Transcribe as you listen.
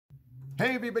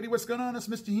Hey everybody, what's going on? It's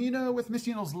Mr. Hino with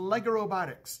Mr. Hino's LEGO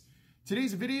Robotics.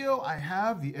 Today's video, I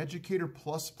have the Educator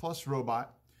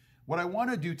Robot. What I want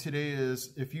to do today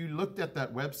is, if you looked at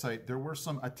that website, there were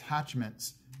some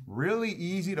attachments. Really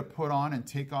easy to put on and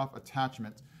take off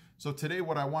attachments. So today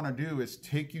what I want to do is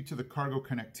take you to the Cargo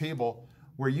Connect table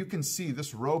where you can see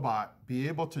this robot be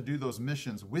able to do those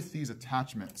missions with these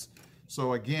attachments.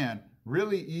 So again,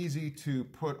 really easy to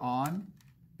put on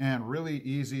and really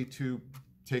easy to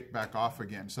take back off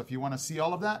again. So if you want to see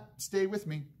all of that, stay with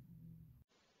me.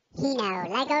 Hino,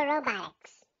 LEGO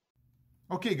Robotics.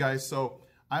 Okay guys, so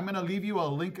I'm going to leave you a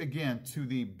link again to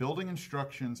the building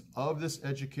instructions of this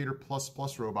Educator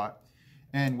robot.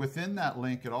 And within that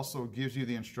link, it also gives you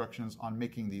the instructions on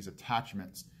making these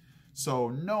attachments. So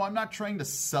no, I'm not trying to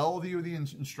sell you the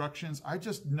instructions. I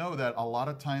just know that a lot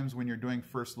of times when you're doing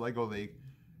first LEGO League,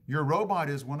 your robot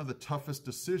is one of the toughest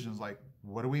decisions. Like,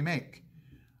 what do we make?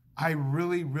 I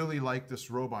really, really like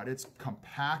this robot. It's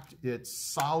compact, it's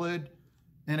solid.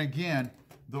 And again,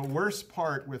 the worst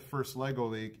part with first LEGO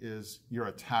League is your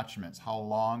attachments, how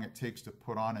long it takes to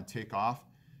put on and take off.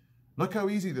 Look how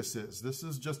easy this is. This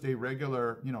is just a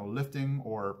regular, lifting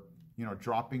or,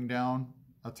 dropping down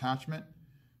attachment.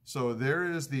 So there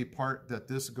is the part that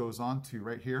this goes on to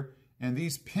right here. And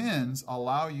these pins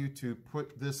allow you to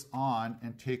put this on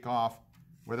and take off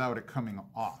without it coming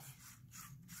off.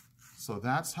 So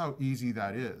that's how easy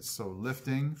that is. So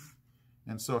lifting.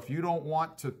 And so if you don't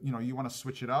want to, you want to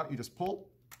switch it out, you just pull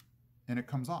and it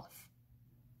comes off.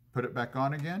 Put it back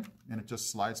on again and it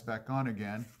just slides back on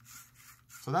again.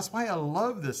 So that's why I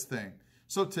love this thing.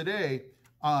 So today,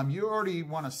 you already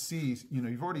want to see,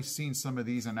 you've already seen some of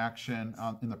these in action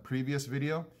in the previous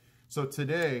video. So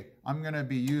today I'm going to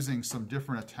be using some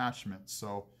different attachments.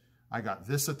 So I got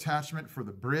this attachment for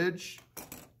the bridge.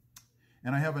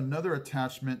 And I have another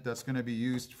attachment that's going to be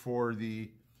used for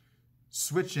the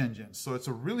switch engine. So it's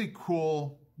a really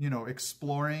cool,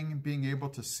 exploring, being able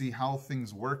to see how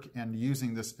things work and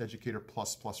using this Educator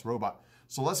robot.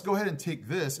 So let's go ahead and take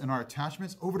this and our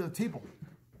attachments over to the table.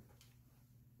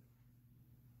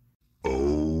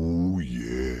 Oh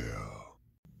yeah.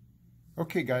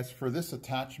 Okay guys, for this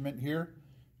attachment here,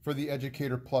 for the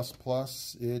Educator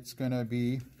it's going to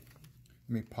be, let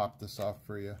me pop this off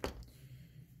for you.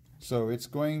 So it's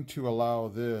going to allow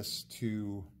this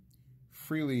to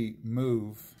freely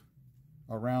move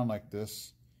around like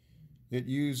this. It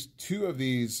used 2 of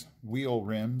these wheel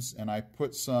rims and I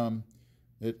put some,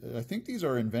 I think these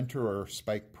are Inventor or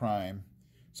Spike Prime.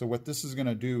 So what this is going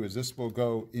to do is this will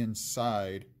go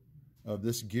inside of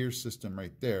this gear system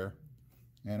right there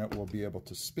and it will be able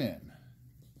to spin.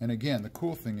 And again, the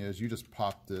cool thing is you just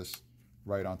pop this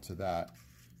right onto that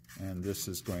and this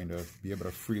is going to be able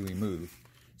to freely move.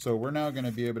 So we're now going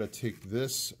to be able to take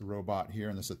this robot here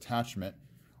and this attachment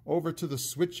over to the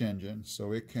switch engine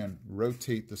so it can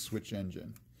rotate the switch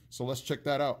engine. So let's check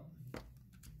that out.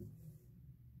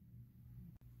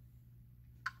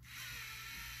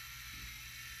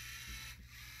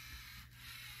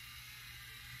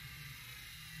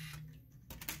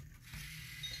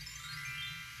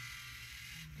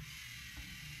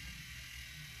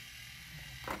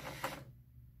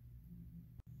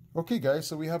 Okay guys,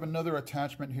 so we have another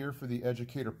attachment here for the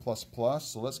Educator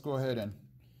So let's go ahead and,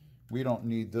 we don't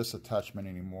need this attachment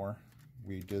anymore.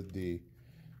 We did the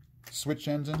switch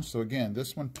engine. So again,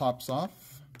 this one pops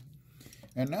off.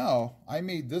 And now I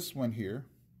made this one here.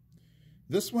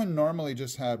 This one normally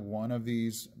just had one of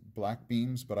these black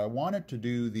beams, but I wanted to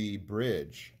do the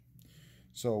bridge.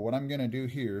 So what I'm going to do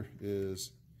here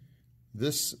is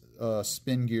this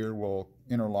spin gear will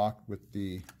interlock with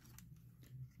the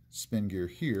spin gear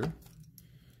here.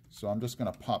 So I'm just going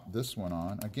to pop this one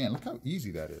on. Again, look how easy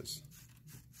that is.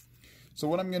 So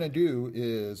what I'm going to do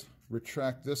is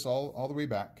retract this all the way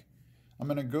back. I'm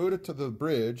going to go to the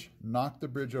bridge, knock the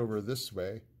bridge over this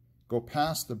way, go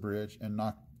past the bridge and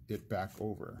knock it back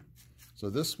over. So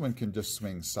this one can just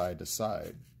swing side to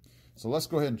side. So let's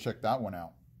go ahead and check that one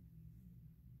out.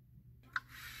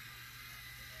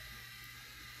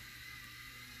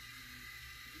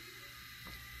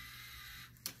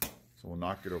 So we'll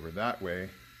knock it over that way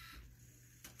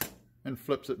and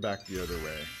flips it back the other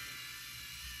way.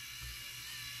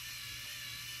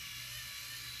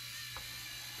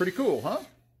 Pretty cool, huh?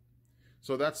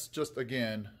 So that's just,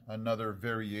 again, another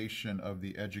variation of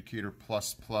the Educator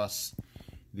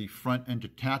the front end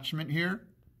attachment here,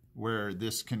 where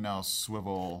this can now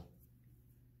swivel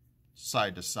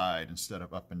side to side instead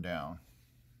of up and down.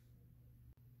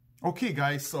 Okay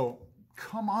guys, so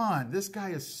come on, this guy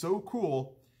is so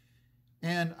cool.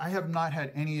 And I have not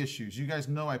had any issues. You guys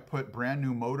know I put brand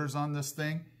new motors on this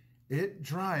thing. It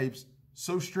drives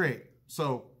so straight.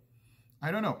 So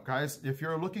I don't know, guys, if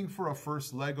you're looking for a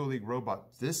first Lego League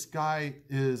robot, this guy's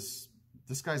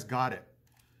got it.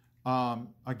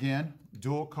 Again,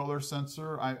 dual color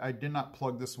sensor. I did not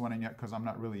plug this one in yet because I'm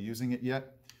not really using it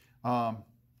yet. And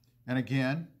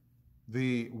again,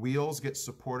 the wheels get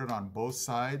supported on both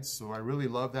sides, so I really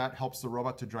love that. Helps the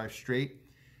robot to drive straight.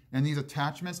 And these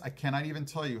attachments, I cannot even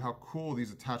tell you how cool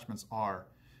these attachments are.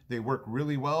 They work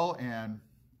really well, and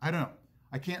I don't know.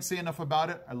 I can't say enough about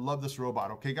it. I love this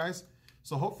robot, okay, guys?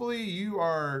 So hopefully you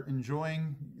are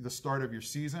enjoying the start of your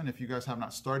season. If you guys have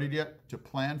not started yet, to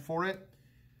plan for it.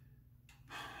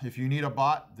 If you need a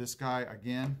bot, this guy,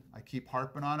 again, I keep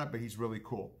harping on it, but he's really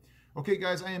cool. Okay,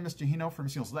 guys, I am Mr. Hino from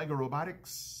Mr. Hino's Lego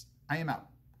Robotics. I am out.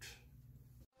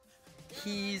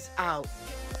 He's out.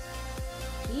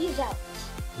 He's out.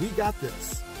 We got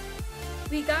this.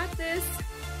 We got this.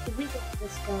 We got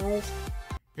this, guys.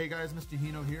 Hey guys, Mr.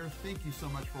 Hino here. Thank you so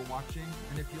much for watching.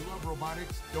 And if you love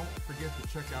robotics, don't forget to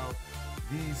check out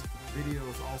these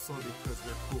videos also because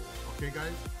they're cool. Okay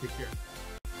guys, take care.